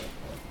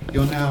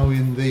you're now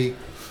in the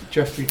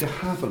Geoffrey de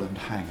Havilland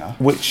hangar.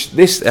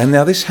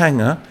 This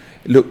hangar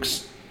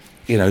looks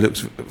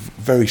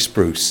very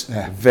spruce.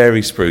 Yeah.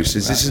 Very spruce.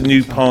 Is this a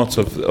new part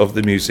of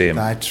the museum?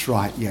 That's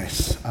right,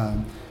 yes.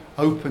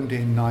 Opened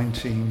in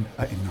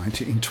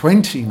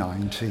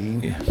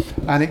 2019, Yeah.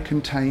 and it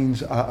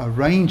contains a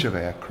range of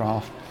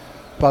aircraft,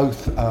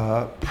 both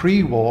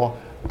pre-war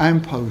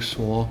and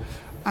post-war,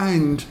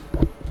 and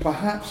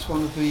perhaps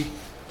one of the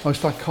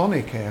most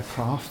iconic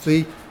aircraft,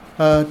 the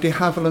de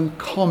Havilland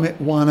Comet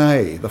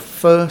 1A, the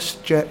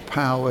first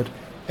jet-powered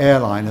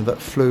airliner that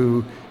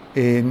flew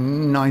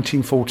in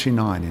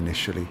 1949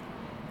 initially.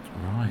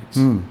 Right.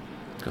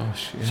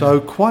 Gosh. Yeah. So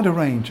quite a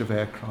range of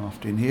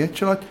aircraft in here.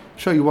 Shall I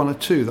show you one or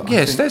two? That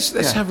Yes, I think,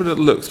 let's have a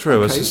little look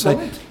through. Okay, As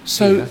I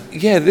say.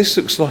 This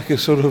looks like a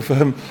sort of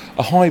a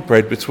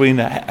hybrid between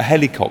a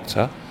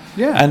helicopter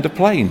and a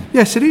plane.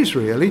 Yes, it is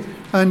really.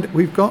 And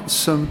we've got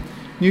some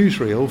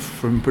newsreel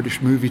from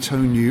British Movie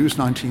Tone News,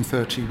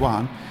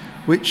 1931,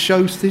 which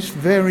shows this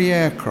very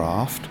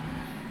aircraft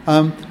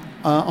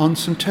on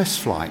some test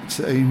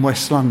flights in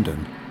West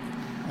London.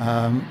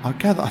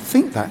 I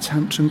think that's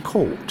Hampton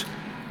Court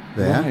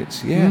there.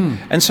 Right, yeah.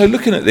 And so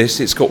looking at this,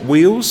 it's got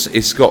wheels,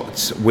 it's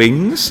got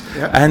wings,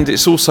 and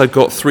it's also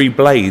got 3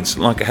 blades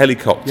like a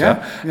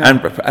helicopter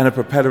and a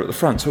propeller at the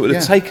front. So it would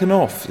have taken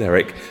off,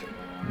 Derek,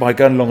 by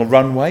going along a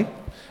runway.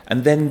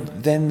 And then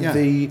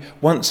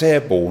once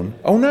airborne,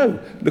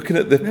 looking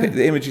at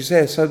the images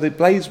there, so the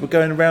blades were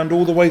going around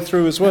all the way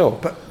through as well.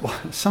 But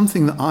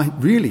something that I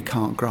really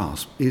can't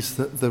grasp is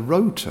that the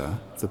rotor,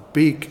 the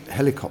big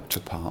helicopter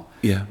part,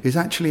 is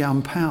actually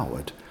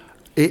unpowered.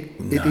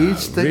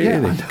 It's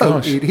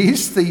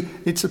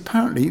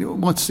apparently,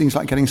 what seems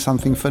like getting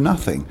something for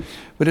nothing,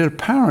 but it's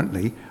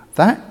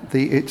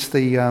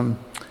the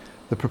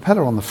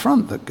propeller on the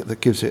front that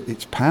gives it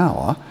its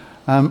power.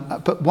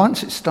 But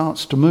once it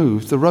starts to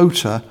move, the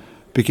rotor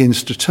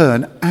begins to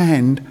turn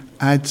and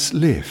adds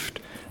lift.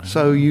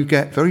 So you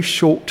get very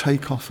short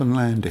takeoff and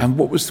landing. And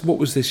what was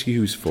this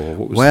used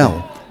for?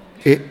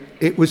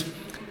 It was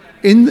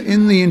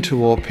in the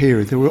interwar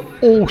period. There were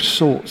all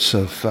sorts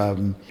of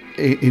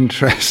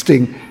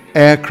interesting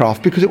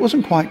aircraft because it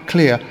wasn't quite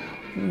clear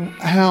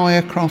how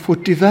aircraft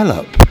would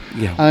develop.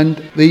 Yeah. And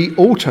the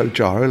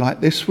autogyro like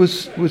this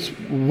was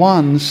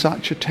one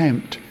such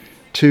attempt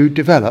to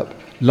develop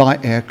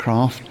light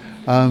aircraft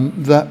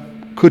that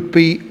could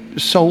be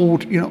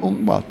sold,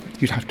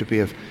 you'd have to be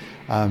of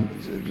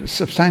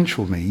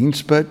substantial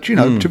means, but,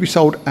 to be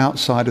sold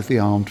outside of the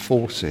armed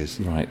forces.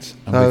 Right,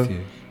 I'm with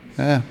you.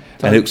 Yeah.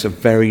 And it looks a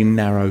very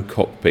narrow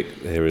cockpit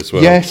there as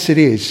well. Yes, it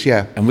is,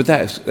 yeah. And with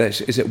that,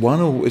 is it one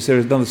or is there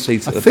another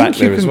seat at the back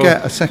there as well? I think you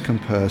can get a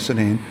second person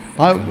in.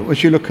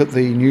 As you look at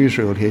the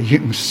newsreel here, you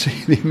can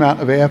see the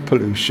amount of air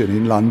pollution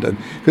in London.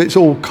 It's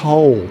all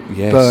coal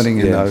burning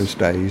in those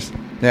days.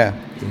 Yeah.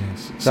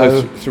 Yes.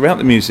 So throughout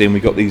the museum,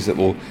 we've got these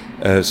little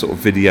sort of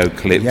video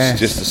clips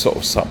just to sort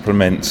of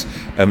supplement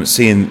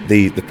seeing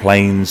the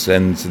planes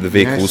and the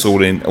vehicles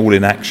all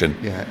in action.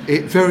 Yeah,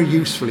 it very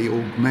usefully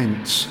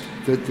augments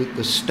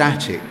the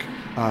static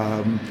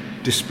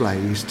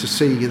displays to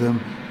see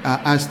them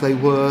as they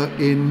were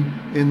in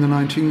the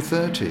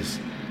 1930s.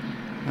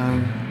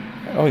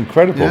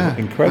 Incredible.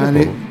 And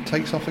it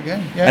takes off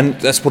again. Yeah. And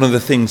that's one of the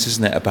things,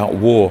 isn't it, about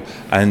war,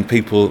 and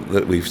people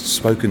that we've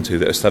spoken to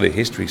that have studied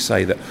history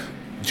say that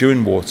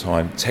during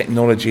wartime,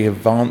 technology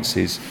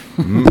advances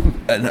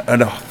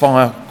at a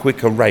far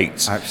quicker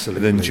rate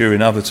than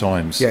during other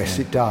times. Yes,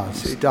 it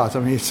does. It does.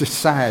 I mean, it's just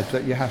sad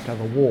that you have to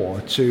have a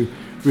war to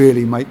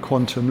really make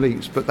quantum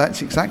leaps, but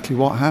that's exactly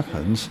what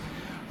happens.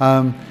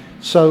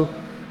 So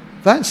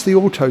that's the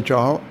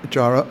autogyro,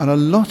 and a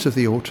lot of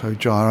the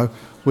autogyro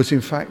was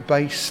in fact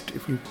based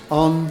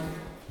on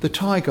the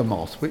Tiger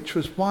Moth, which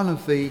was one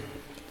of the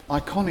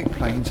iconic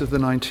planes of the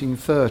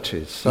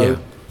 1930s. So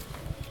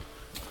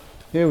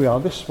here we are.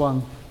 This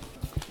one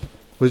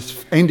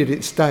ended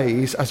its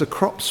days as a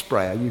crop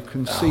sprayer. You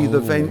can see the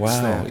vents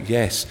there.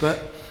 Yes.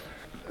 But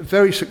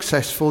very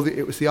successful.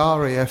 It was the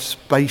RAF's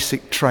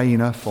basic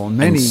trainer for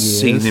many years.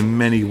 Seen in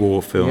many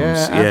war films.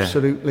 Yeah,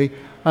 absolutely.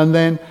 And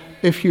then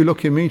if you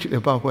look immediately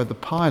above where the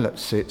pilot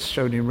sits,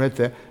 shown in red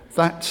there,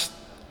 that's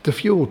the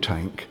fuel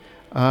tank.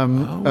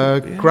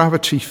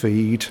 Gravity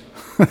feed,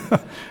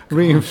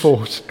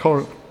 reinforced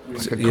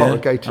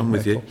corrugated I'm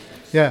with metal. you.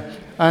 Yeah.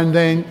 And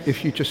then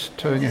if you just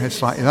turn your head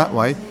slightly that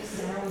way,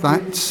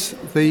 that's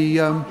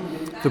the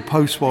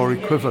post-war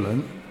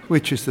equivalent,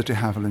 which is the de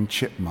Havilland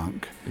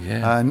Chipmunk.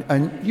 Yeah.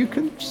 And you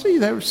can see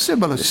they're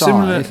similar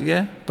size.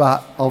 Yeah.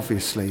 But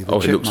obviously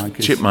the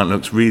Chipmunk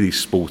looks really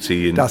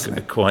sporty and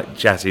quite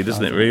jazzy,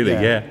 doesn't it, really?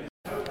 Yeah.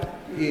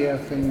 Here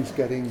things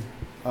getting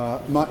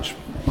much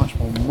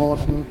more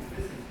modern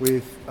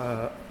with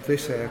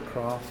this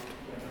aircraft,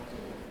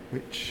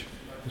 which,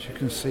 as you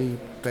can see,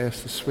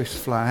 bears the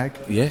Swiss flag.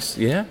 Yes,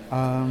 yeah.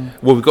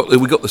 Well, we've got the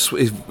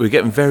we're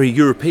getting very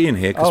European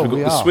here because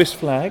we've got the Swiss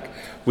flag.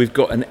 We've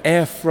got an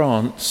Air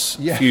France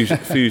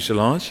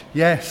fuselage.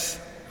 Yes,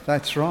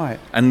 that's right.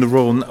 And the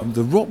Royal.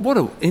 What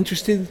an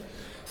interesting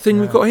thing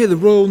we've got here, the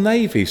Royal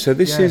Navy. So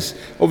this is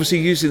obviously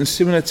using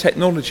similar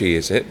technology,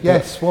 is it?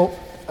 Yes, well,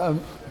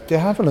 de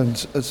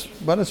Havilland, as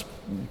well as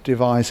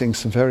devising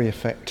some very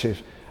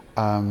effective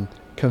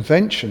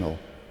conventional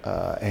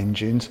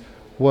engines,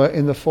 were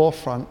in the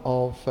forefront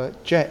of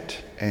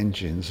jet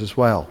engines as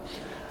well.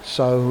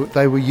 So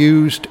they were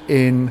used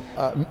in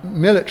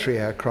military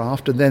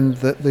aircraft, and then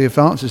the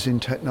advances in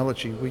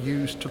technology were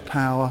used to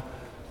power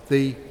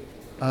the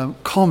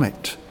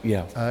Comet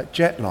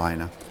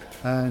jetliner.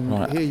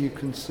 And here you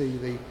can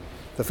see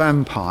the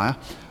Vampire.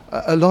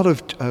 A lot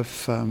of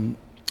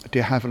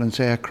de Havilland's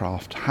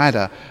aircraft had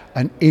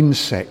an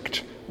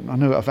insect. I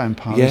know a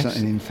Vampire isn't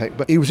an insect,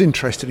 but he was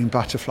interested in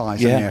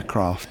butterflies and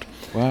aircraft.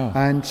 Wow.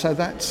 And so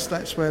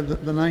that's where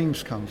the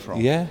names come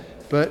from. Yeah.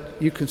 But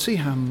you can see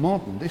how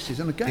modern this is.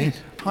 And again,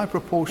 high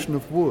proportion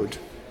of wood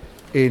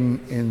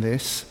in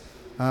this,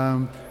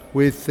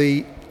 with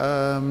the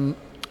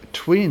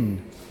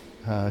twin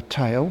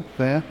tail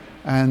there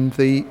and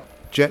the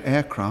jet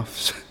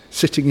aircraft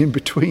sitting in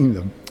between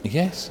them.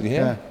 Yes,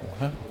 yeah.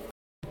 Wow.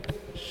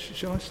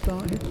 Shall I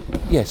start here?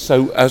 Yes,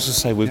 so as I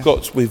say,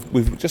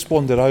 we've just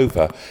wandered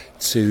over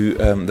to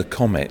the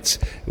Comet,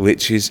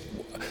 which is,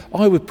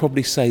 I would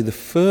probably say, the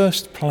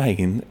first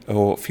plane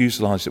or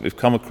fuselage that we've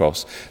come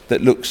across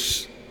that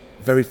looks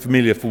very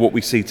familiar for what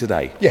we see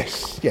today.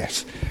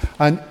 Yes.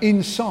 And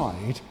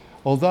inside,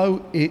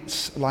 although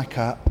it's like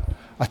a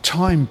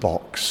time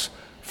box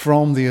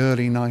from the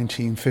early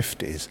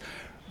 1950s,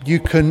 you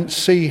can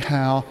see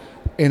how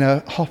in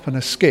a hop and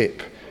a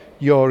skip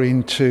you're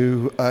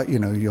into,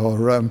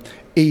 your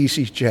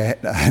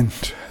EasyJet and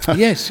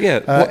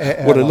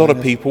what a lot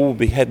of people will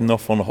be heading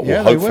off on,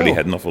 hopefully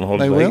heading off on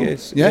holiday. They will.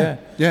 Yes. Yeah,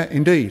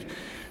 indeed.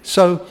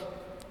 So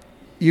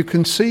you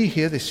can see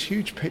here this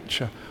huge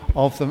picture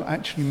of them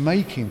actually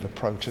making the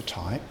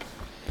prototype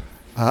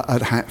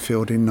at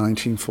Hatfield in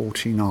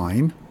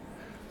 1949,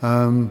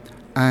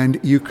 and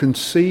you can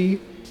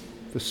see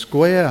the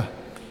square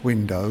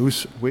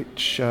windows,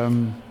 which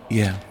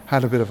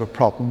had a bit of a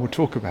problem. We'll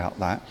talk about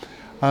that.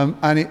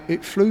 And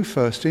it flew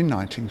first in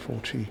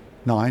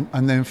 1949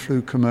 and then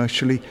flew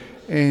commercially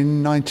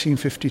in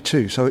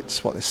 1952. So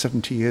it's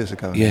 70 years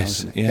ago now,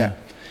 isn't it? Yeah.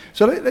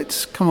 So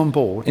let's come on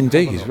board.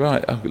 Indeed,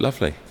 right. Oh,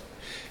 lovely.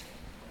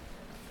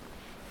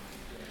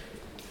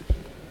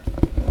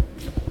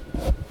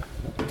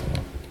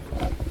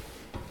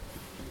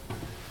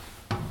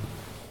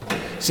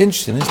 It's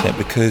interesting, isn't it?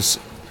 Because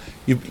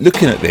you're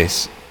looking at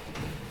this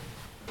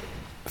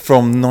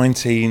from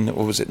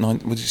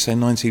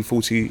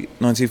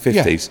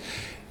 1950s.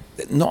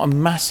 Not a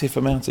massive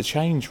amount of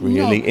change,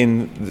 really,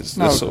 in the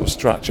sort of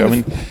structure. I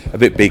mean, a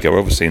bit bigger,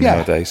 obviously,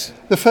 nowadays.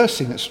 The first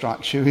thing that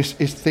strikes you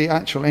is the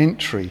actual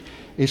entry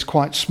is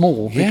quite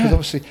small, because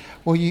obviously,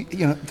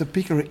 the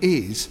bigger it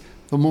is,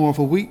 the more of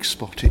a weak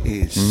spot it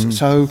is.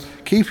 So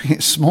keeping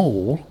it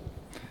small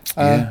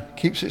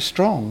keeps it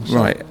strong. So.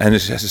 Right, and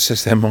as it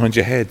says there, mind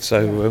your head.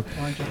 So,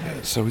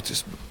 so we're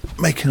just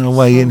making our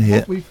way in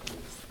here.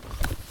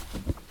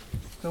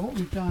 So what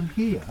we've done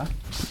here,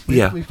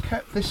 we've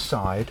kept this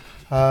side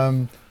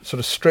sort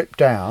of stripped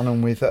down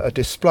and with a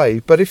display.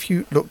 But if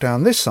you look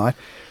down this side,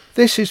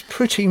 this is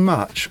pretty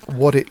much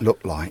what it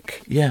looked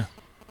like. Yeah.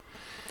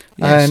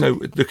 Yeah, so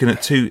looking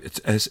at two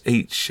as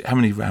each, how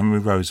many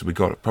rows have we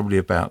got? Probably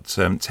about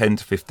 10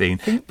 to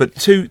 15. But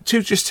two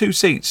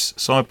seats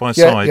side by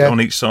side on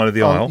each side of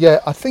the aisle.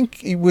 Yeah, I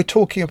think we're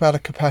talking about a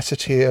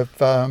capacity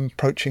of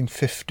approaching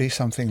 50,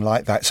 something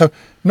like that. So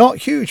not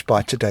huge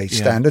by today's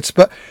standards,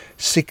 but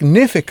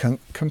significant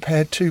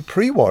compared to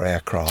pre-war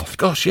aircraft.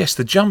 Gosh, yes,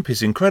 the jump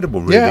is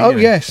incredible, really. Yeah,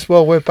 yes.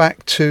 Well, we're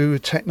back to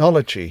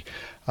technology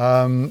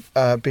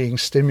being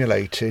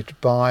stimulated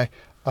by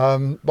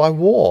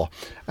war.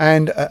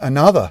 And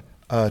another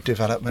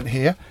development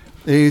here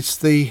is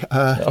the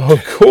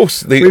of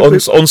course, the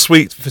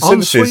ensuite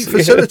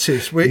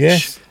facilities,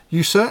 which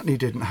you certainly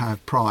didn't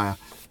have prior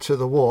to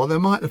the war. There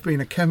might have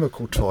been a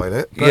chemical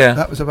toilet, but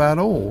that was about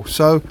all.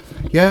 So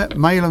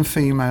male and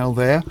female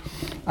there,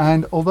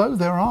 and although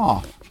there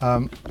are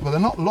they're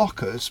not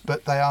lockers,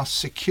 but they are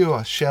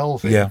secure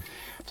shelving.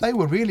 They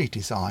were really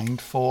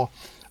designed for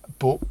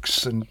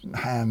books and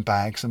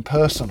handbags and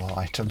personal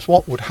items.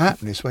 What would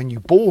happen is when you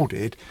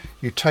boarded,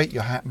 you take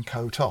your hat and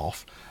coat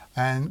off,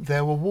 and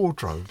there were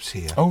wardrobes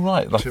here. Oh,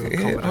 right. To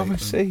accommodate I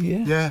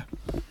see, Yeah.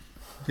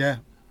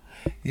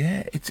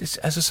 Yeah, it's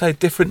as I say,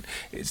 different.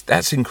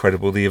 That's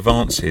incredible, the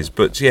advances.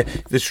 But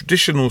the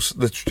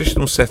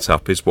traditional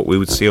setup is what we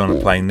would see on a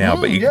plane now.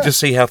 But you can just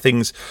see how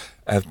things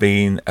have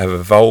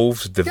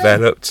evolved,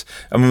 developed.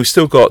 I mean, we've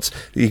still got,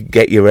 you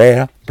get your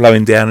air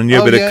blowing down on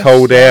you, a bit of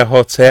cold air,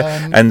 hot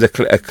air, and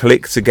a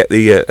click to get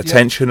the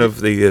attention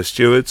of the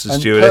stewards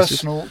and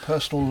stewardesses.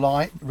 Personal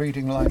light,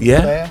 reading light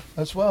there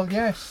as well.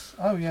 Yes.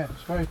 Oh, yes,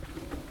 very,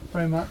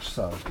 very much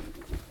so.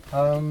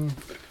 And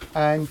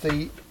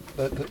the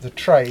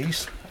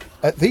trays.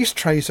 These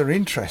trays are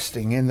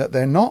interesting in that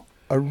they're not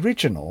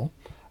original.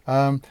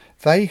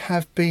 They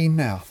have been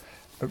now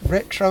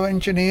retro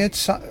engineered.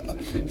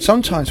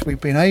 Sometimes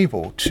we've been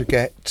able to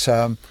get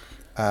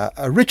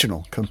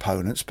original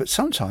components, but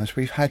sometimes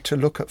we've had to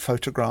look at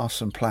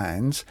photographs and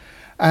plans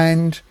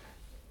and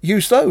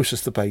use those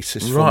as the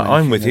basis. Right,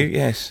 I'm with you.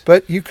 Yes,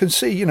 but you can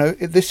see,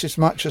 this as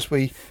much as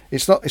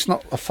it's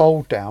not a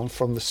fold down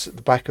from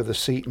the back of the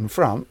seat in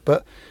front,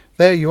 but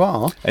there you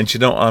are. And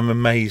I'm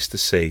amazed to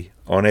see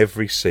on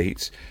every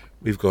seat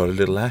we've got a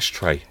little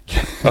ashtray.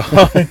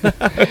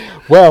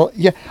 Well,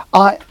 yeah,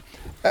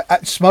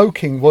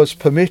 smoking was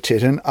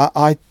permitted, and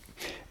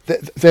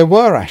there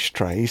were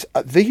ashtrays.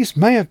 These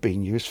may have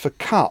been used for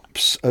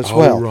cups as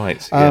well.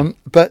 Right. Yeah.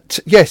 But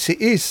yes,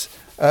 it is.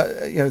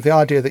 The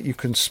idea that you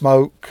can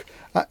smoke.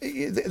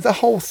 The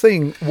whole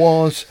thing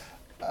was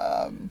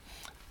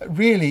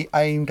really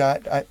aimed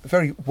at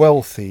very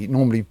wealthy,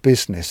 normally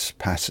business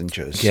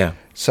passengers. Yeah.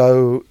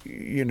 So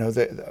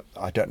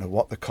I don't know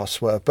what the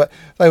costs were, but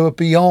they were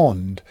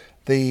beyond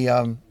the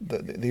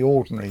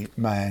ordinary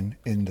man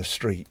in the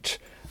street.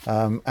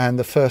 And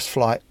the first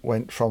flight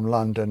went from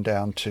London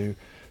down to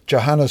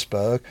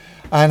Johannesburg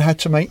and had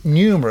to make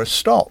numerous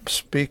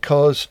stops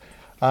because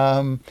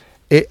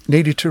it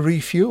needed to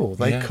refuel.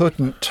 They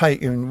couldn't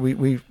take.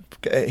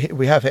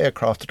 We have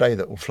aircraft today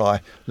that will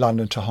fly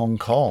London to Hong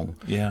Kong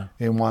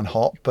in one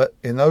hop, but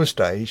in those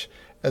days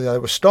they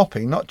were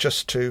stopping not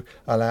just to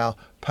allow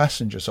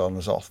passengers on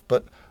and off,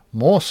 but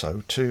more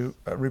so to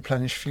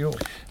replenish fuel.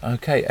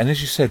 Okay, and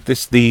as you said,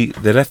 the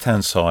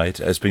left-hand side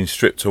has been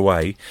stripped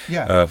away.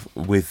 Yeah.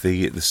 With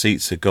the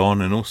seats are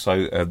gone, and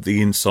also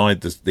the inside,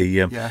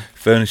 the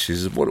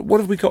furnishes. What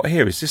have we got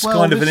here? Is this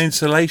kind of an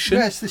insulation?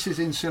 Yes, this is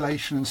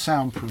insulation and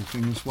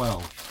soundproofing as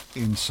well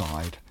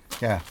inside.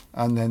 Yeah,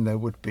 and then there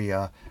would be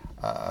a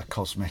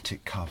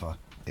cosmetic cover.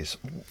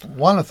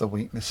 One of the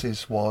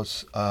weaknesses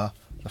was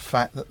the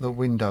fact that the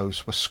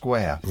windows were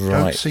square. Right. You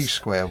don't see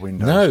square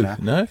windows now.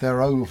 No.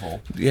 They're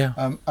oval.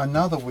 Yeah.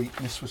 Another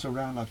weakness was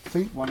around, I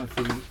think, one of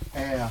the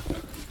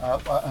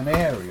an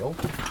aerial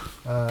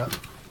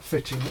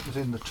fitting that was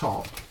in the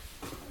top.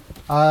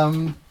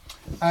 And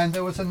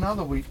there was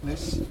another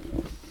weakness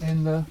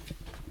in the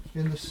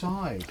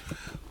side.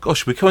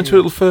 Gosh, we come into a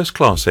little first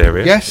class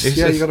area. Yes,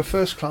 you've got a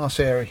first class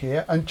area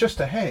here, and just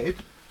ahead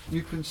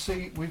you can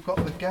see we've got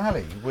the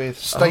galley with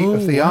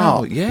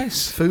state-of-the-art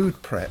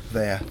food prep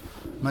there,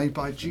 made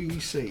by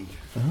GEC.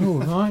 Oh,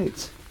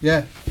 right.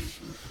 Yeah.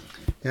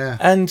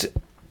 And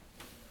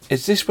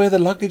is this where the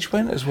luggage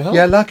went as well?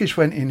 Yeah, luggage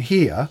went in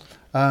here.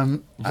 Right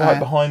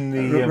behind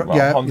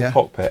the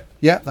cockpit.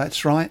 Yeah,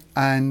 that's right.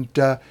 And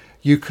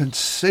you can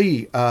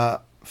see,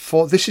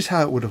 this is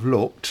how it would have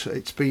looked.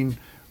 It's being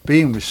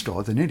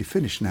restored. They're nearly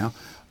finished now,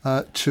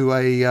 to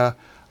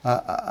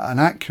an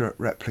accurate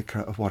replica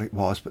of what it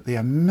was. But the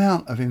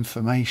amount of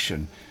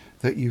information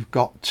that you've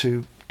got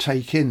to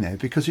take in there,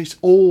 because it's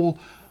all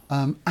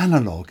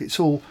analog, it's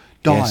all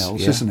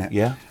dials, isn't it?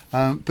 Yeah.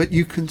 But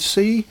you can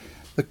see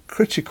the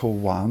critical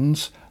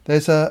ones.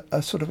 There's a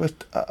sort of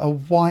a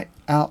white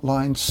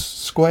outline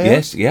square.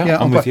 Yes,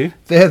 I'm with you.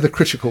 They're the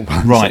critical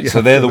ones. Right,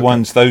 so they're the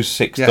ones, those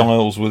 6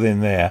 dials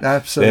within there.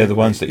 Absolutely. They're the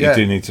ones that you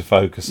do need to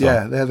focus on.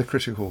 Yeah, they're the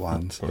critical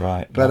ones.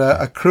 Right. But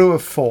a crew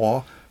of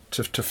 4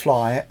 to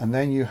fly it, and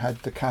then you had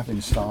the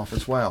cabin staff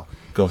as well.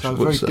 Gosh, so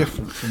very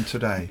different from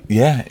today.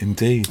 Yeah,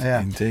 indeed.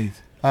 Yeah. Indeed.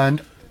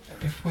 And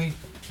if we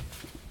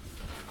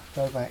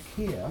go back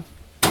here,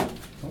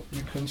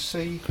 you can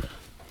see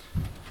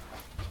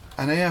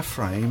an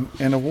airframe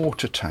in a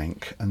water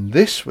tank, and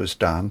this was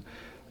done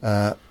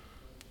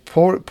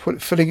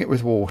filling it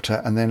with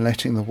water and then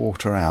letting the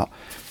water out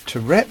to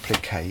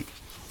replicate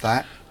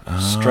that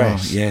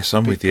stress. Yes,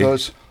 I'm with you.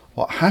 Because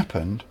what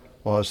happened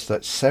was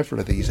that several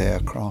of these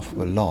aircraft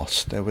were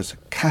lost. There was a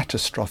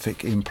catastrophic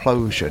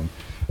implosion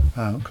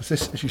because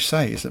this, as you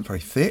say, isn't very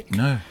thick.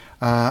 No.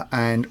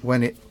 And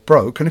when it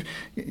broke, and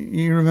if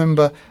you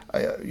remember,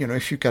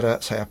 if you get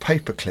a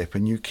paper clip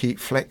and you keep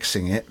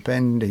flexing it,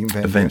 bending,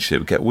 eventually it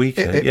will get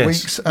weaker. It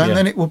weaks, and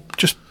then it will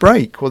just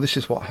break. Well, this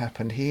is what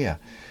happened here,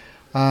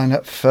 and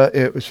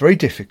it was very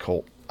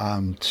difficult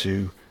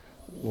to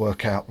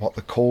work out what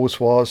the cause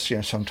was.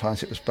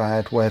 Sometimes it was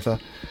bad weather,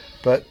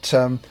 but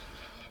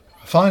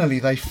finally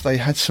they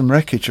had some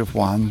wreckage of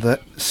one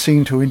that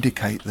seemed to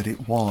indicate that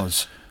it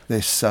was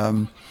this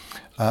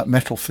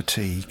metal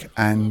fatigue,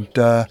 and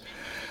the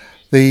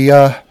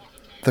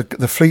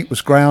fleet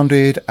was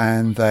grounded,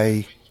 and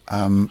they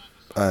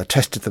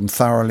tested them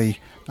thoroughly,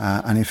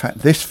 and in fact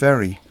this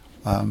very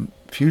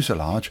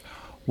fuselage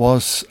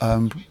was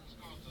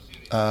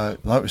it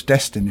was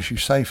destined, as you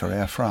say, for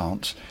Air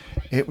France.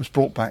 It was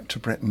brought back to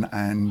Britain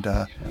and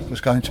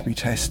was going to be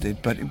tested,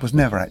 but it was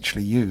never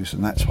actually used,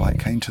 and that's why it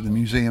came to the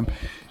museum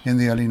in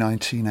the early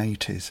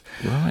 1980s.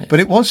 Right.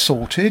 But it was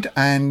sorted,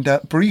 and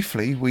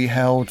briefly we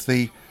held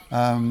the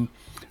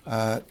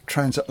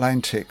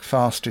transatlantic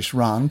fastest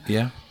run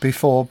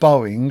before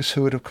Boeing's,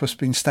 who had of course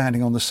been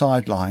standing on the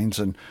sidelines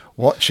and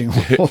watching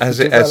all as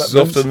is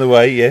often the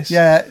way.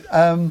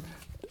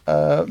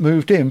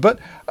 Moved in, but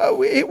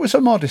it was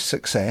a modest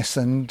success,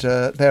 and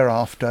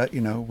thereafter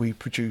we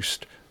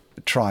produced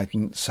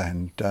Tridents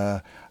and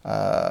the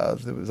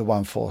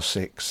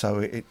 146, so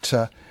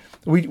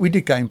we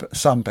did gain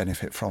some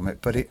benefit from it,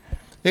 but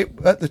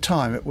At the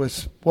time, it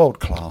was world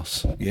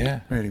class. Yeah,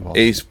 it really was.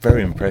 It's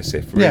very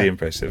impressive, really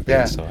impressive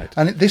inside.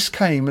 And this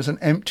came as an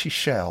empty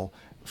shell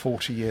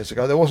 40 years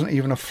ago. There wasn't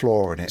even a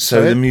floor in it.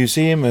 So the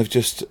museum have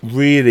just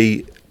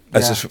really,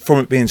 from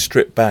it being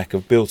stripped back,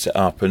 have built it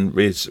up and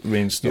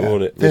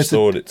restored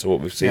it to what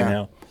we've seen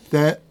now.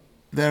 There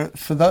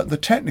for the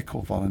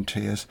technical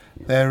volunteers,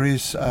 there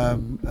is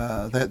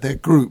they're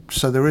groups.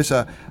 So there is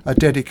a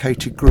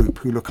dedicated group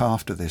who look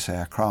after this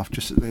aircraft.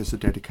 Just as there's a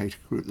dedicated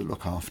group that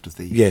look after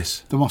the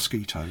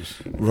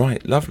mosquitoes.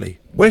 Right, lovely.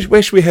 Where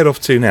should we head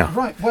off to now?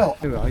 Right, well,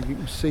 you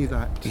can see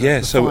that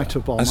fighter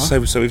bomber. As I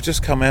say, so we've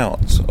just come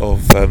out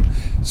of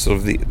sort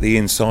of the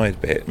inside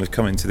bit, and we've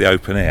come into the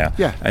open air.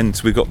 Yeah. And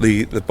we've got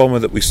the bomber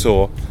that we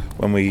saw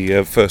when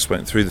we first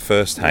went through the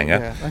first hangar.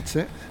 Yeah, that's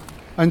it.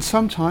 And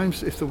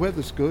sometimes, if the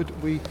weather's good,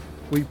 we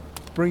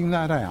bring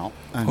that out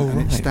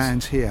and it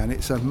stands here, and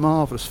it's a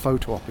marvellous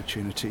photo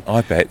opportunity.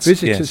 I bet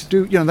visitors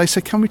do. They say,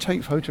 "Can we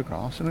take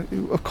photographs?"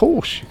 And of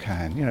course you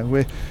can.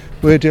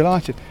 We're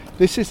delighted.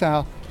 This is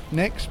our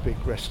next big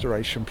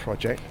restoration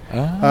project,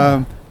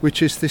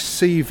 which is this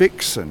Sea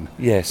Vixen.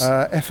 Yes.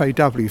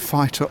 FAW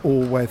fighter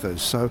all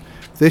weathers. So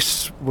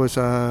this was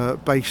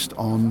based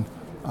on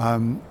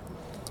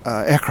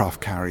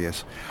aircraft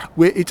carriers.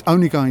 It's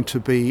only going to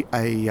be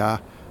a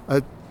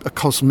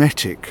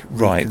cosmetic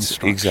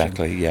reconstruction. Right,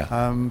 exactly, yeah.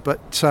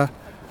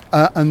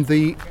 And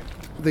the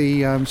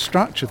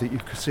structure that you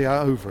can see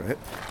over it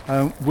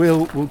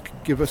will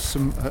give us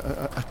some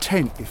a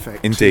tent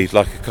effect. Indeed,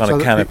 like a kind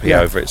of canopy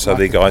over it, so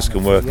the guys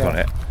can work on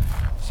it.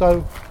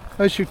 So,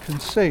 as you can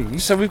see,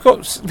 so we've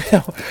got.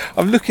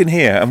 I'm looking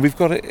here, and we've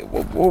got it.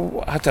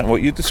 Well, I don't know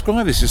what you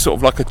describe this as. Sort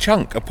of like a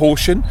chunk, a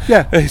portion.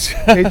 Yeah,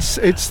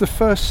 it's the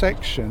first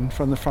section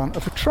from the front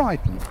of a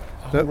Trident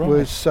that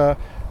was.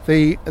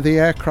 The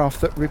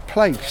aircraft that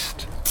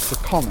replaced the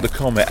Comet. The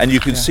Comet, and you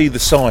can see the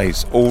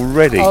size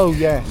already. Oh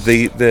yes.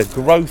 The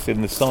growth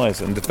in the size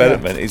and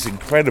development is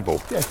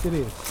incredible. Yes, it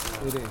is.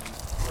 It is.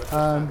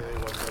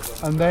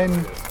 And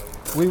then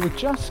we were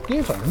just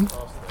given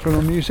from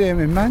a museum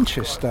in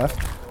Manchester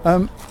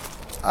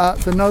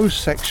the nose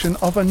section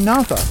of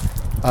another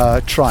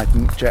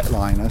Trident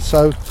jetliner.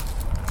 So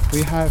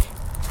we have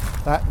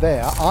that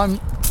there.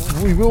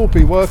 We will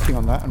be working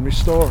on that and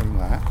restoring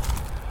that.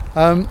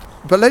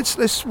 But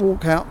let's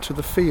walk out to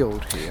the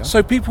field here.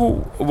 So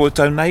people will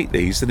donate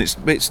these, and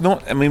it's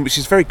not. I mean, which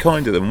is very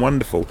kind of them,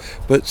 wonderful.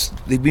 But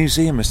the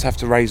museum must have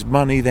to raise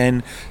money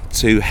then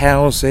to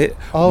house it,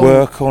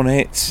 work on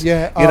it.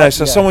 Yeah.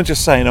 Someone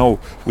just saying, "Oh,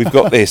 we've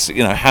got this,"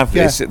 have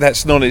this.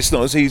 That's not. It's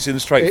not as easy and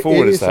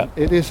straightforward as that.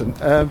 It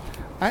isn't.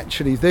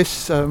 Actually,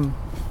 this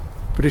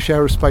British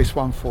Aerospace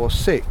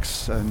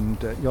 146,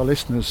 and your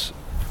listeners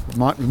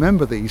might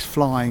remember these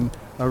flying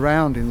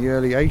around in the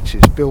early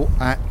 80s, built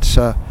at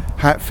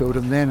Hatfield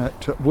and then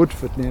at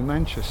Woodford near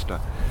Manchester.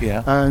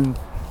 Yeah. And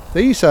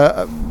these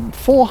are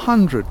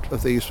 400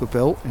 of these were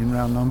built in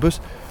round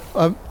numbers.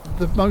 The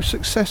most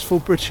successful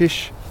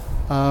British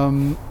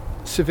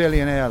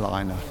civilian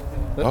airliner.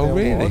 Oh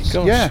really?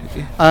 Gosh. Yeah.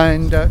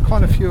 And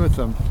quite a few of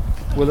them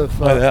will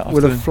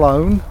have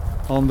flown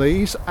on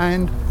these.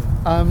 And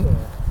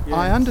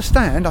I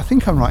understand. I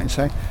think I'm right in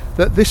saying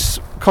that this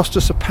cost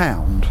us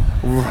 £1.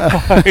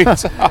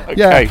 Right. Okay.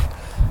 Yeah.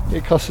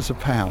 It cost us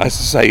 £1. As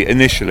I say,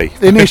 initially.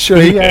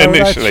 Initially,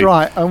 that's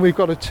right. And we've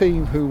got a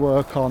team who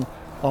work on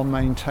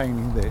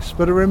maintaining this.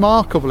 But a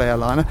remarkable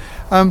airliner,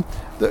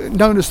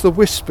 known as the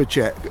Whisper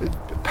Jet,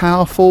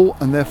 powerful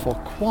and therefore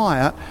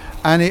quiet,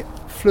 and it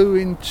flew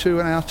into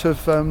and out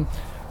of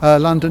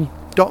London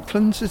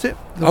Docklands, is it?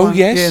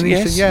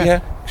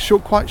 Yes.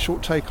 Quite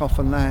short takeoff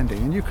and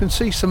landing. And you can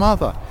see some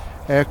other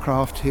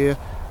aircraft here.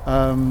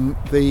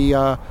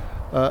 The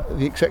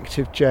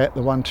executive jet,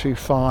 the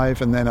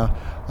 125, and then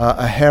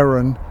a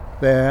Heron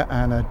there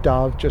and a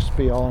Dove just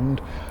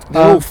beyond.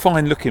 They're all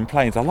fine-looking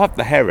planes. I love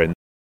the Heron.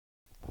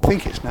 I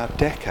think it's now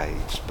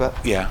decades, but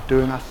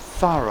doing a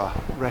thorough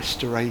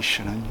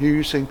restoration and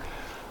using,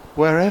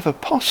 wherever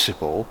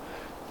possible,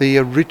 the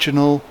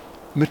original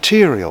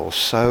materials.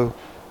 So,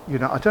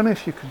 I don't know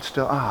if you can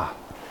still...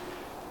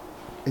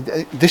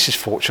 This is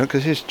fortunate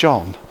because here's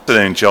John. Good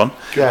afternoon, John.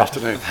 Good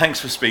afternoon. Thanks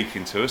for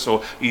speaking to us,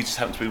 or you just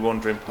happen to be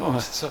wandering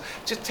past. So,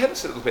 just tell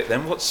us a little bit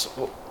then,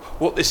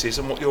 what this is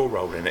and what your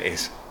role in it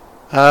is.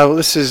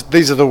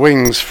 These are the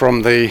wings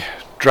from the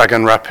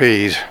Dragon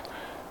Rapide,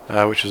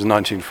 which was a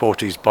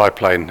 1940s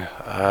biplane.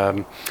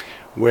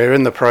 We're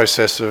in the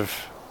process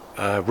of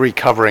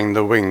recovering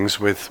the wings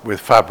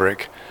with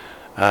fabric.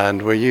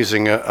 And we're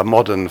using a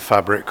modern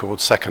fabric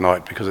called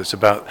Seconite because it's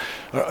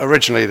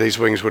originally these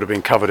wings would have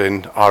been covered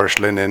in Irish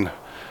linen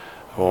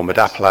or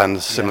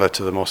Medaplan, similar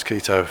to the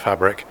mosquito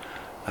fabric,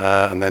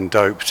 and then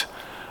doped.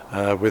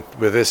 With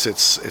this,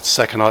 it's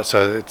Seconite,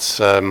 so it's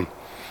about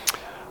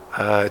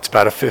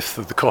a fifth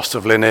of the cost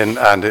of linen,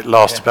 and it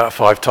lasts about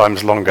 5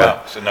 times longer.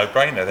 Well, it's a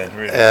no-brainer then,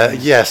 really.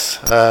 Yes,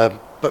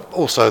 but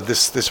also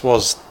this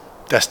was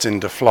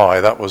destined to fly.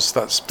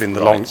 That's been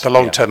the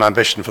long-term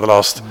ambition for the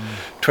last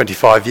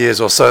 25 years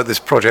or so. This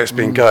project's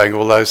been going,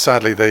 although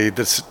sadly the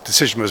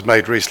decision was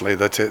made recently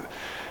that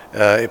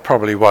It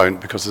probably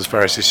won't, because there's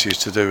various issues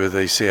to do with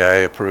the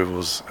CAA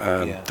approvals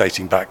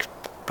dating back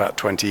about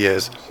 20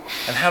 years.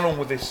 And how long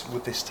would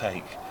this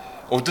take?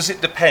 Or does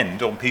it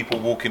depend on people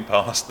walking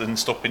past and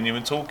stopping you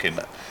and talking?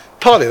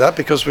 Partly that,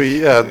 because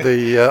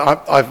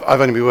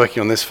I've only been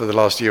working on this for the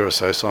last year or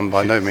so, so I'm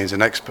by no means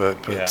an expert,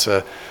 but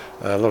a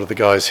lot of the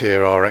guys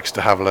here are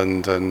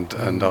ex-Havilland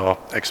and are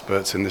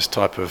experts in this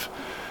type of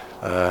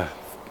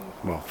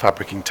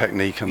fabricing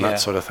technique and that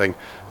sort of thing,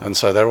 and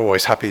so they're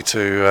always happy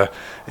to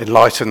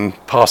enlighten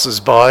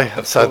passers-by.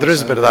 So there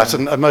is a bit of that,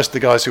 and most of the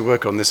guys who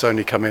work on this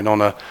only come in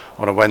on a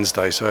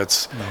Wednesday, so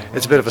it's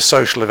a bit of a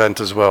social event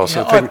as well.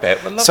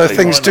 So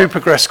things do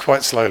progress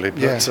quite slowly,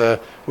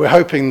 but we're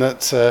hoping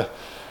that.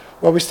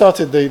 We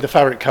started the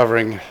fabric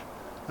covering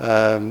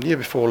year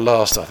before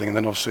last, I think, and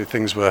then obviously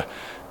things were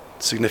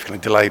significantly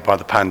delayed by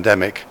the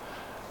pandemic.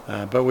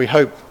 But we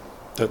hope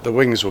that the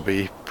wings will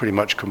be pretty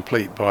much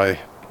complete by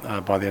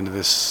the end of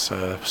this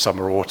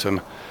summer,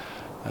 autumn.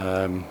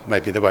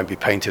 Maybe they won't be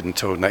painted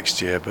until next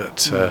year, but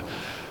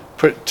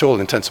to all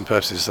intents and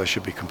purposes, they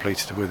should be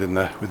completed within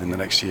the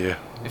next year.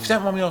 If you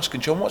don't mind me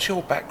asking, John, what's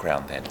your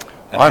background then,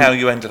 and how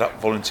you ended up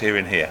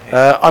volunteering here?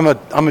 I'm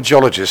a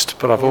geologist,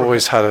 but I've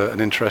always had an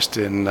interest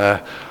in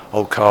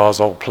old cars,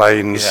 old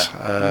planes.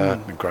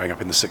 Been growing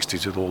up in the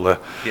 60s with all the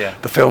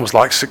films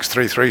like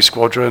 633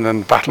 Squadron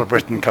and Battle of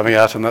Britain coming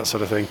out and that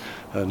sort of thing,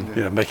 and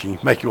making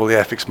all the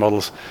FX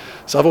models.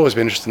 So I've always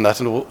been interested in that,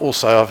 and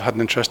also I've had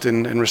an interest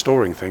in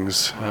restoring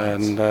things. Right.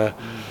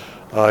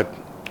 And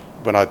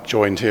when I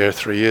joined here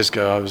 3 years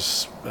ago, I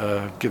was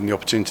given the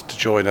opportunity to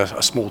join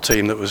a small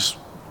team that was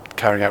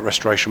carrying out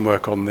restoration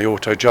work on the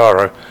Auto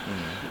Gyro.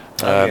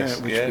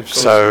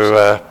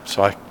 So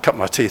I cut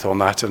my teeth on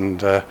that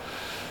and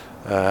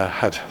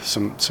had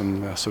some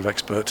sort of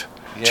expert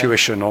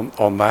tuition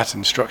on that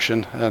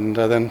instruction, and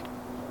then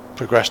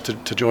progressed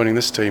to joining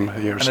this team a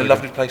year or so ago. And a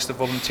lovely place to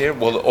volunteer.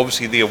 Well,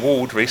 obviously the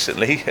award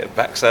recently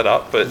backs that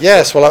up. But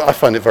yes, well, I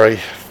find it very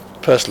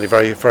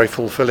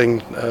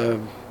fulfilling.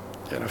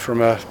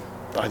 From a,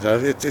 I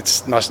don't know,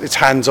 it's nice. It's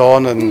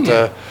hands-on and.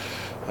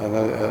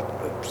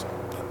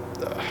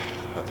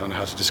 I don't know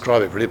how to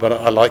describe it really, but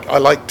I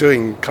like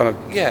doing kind of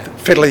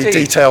fiddly,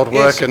 detailed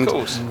work and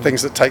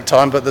things that take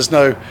time. But there's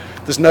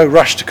no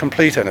rush to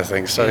complete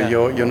anything, so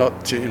you're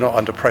not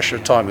under pressure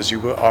of time as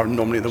you are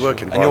normally in the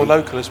work environment. And you're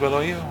local as well,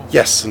 are you?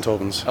 Yes, St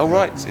Albans. Oh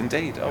right,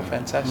 indeed. Oh,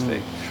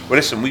 fantastic. Well,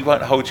 listen, we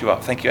won't hold you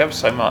up. Thank you ever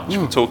so much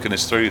for talking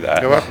us through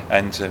that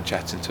and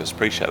chatting to us.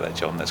 Appreciate that,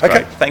 John. That's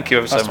great. Thank you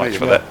ever so much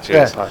for that.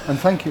 Cheers. Yeah, and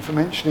thank you for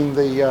mentioning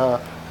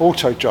the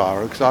Auto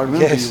Gyro, because I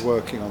remember you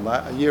working on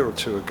that a year or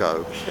two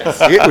ago.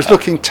 It was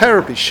looking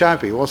terribly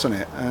shabby, wasn't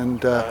it?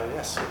 And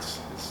yes,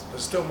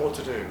 there's still more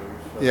to do.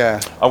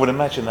 I would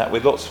imagine that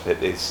with lots of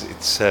it, it's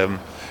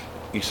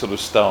you sort of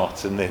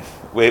start and then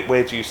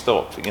where do you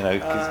stop?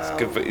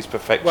 It's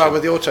perfection. Well,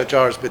 with the Auto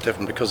Gyro, it's a bit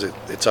different because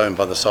it's owned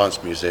by the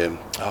Science Museum,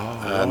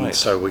 and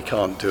so we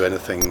can't do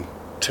anything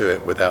to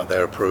it without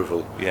their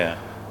approval. Yeah.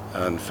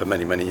 And for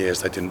many, many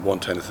years, they didn't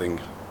want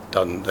anything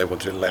done. They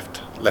wanted it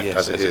left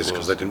as it is,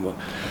 because they didn't want.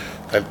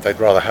 They'd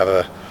rather have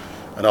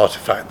an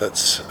artefact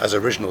that's as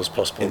original as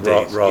possible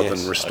rather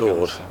than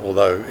restored.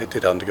 Although it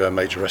did undergo a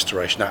major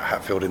restoration at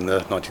Hatfield in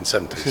the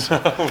 1970s.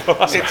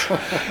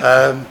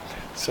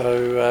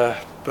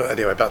 But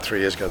anyway, about 3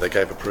 years ago, they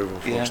gave approval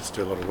for us to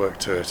do a lot of work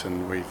to it,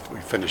 and we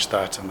finished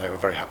that, and they were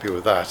very happy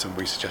with that. And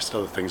we suggested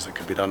other things that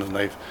could be done, and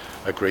they've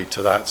agreed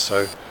to that.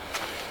 So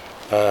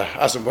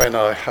as and when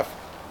I have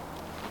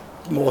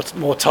more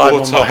time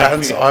on my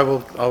hands, I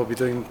will be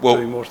doing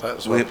more of that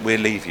as well. We'll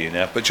leave you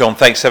now. But John,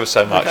 thanks ever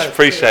so much.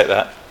 Appreciate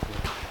that.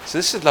 So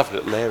this is a lovely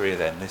little area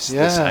then, this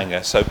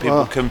hangar, so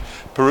people can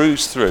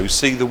peruse through,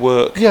 see the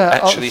work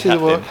actually happening.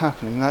 The work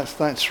happening.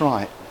 That's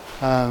right.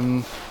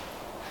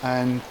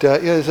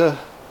 There's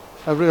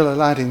a real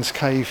Aladdin's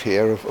cave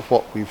here of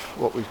what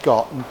we've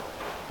got, and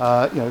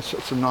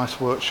some nice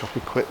workshop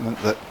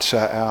equipment that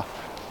our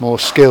more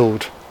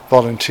skilled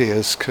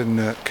volunteers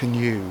can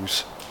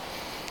use.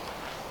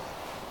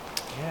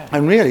 Yeah.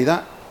 And really,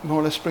 that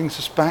more or less brings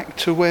us back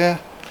to where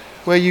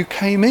you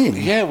came in.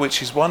 Yeah,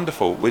 which is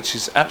wonderful, which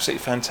is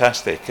absolutely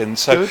fantastic. And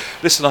so,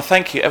 listen, I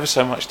thank you ever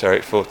so much,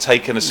 Derek, for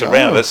taking us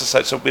around. As I say,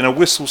 it's been a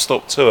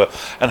whistle-stop tour.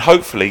 And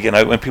hopefully,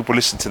 when people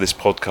listen to this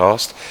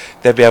podcast,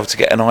 they'll be able to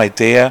get an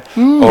idea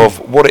of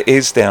what it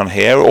is down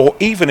here, or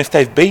even if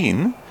they've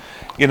been,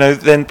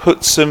 then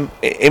put some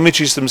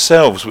images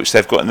themselves, which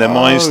they've got in their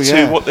minds,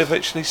 to what they've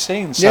actually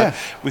seen. So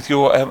with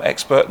your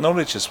expert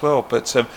knowledge as well. But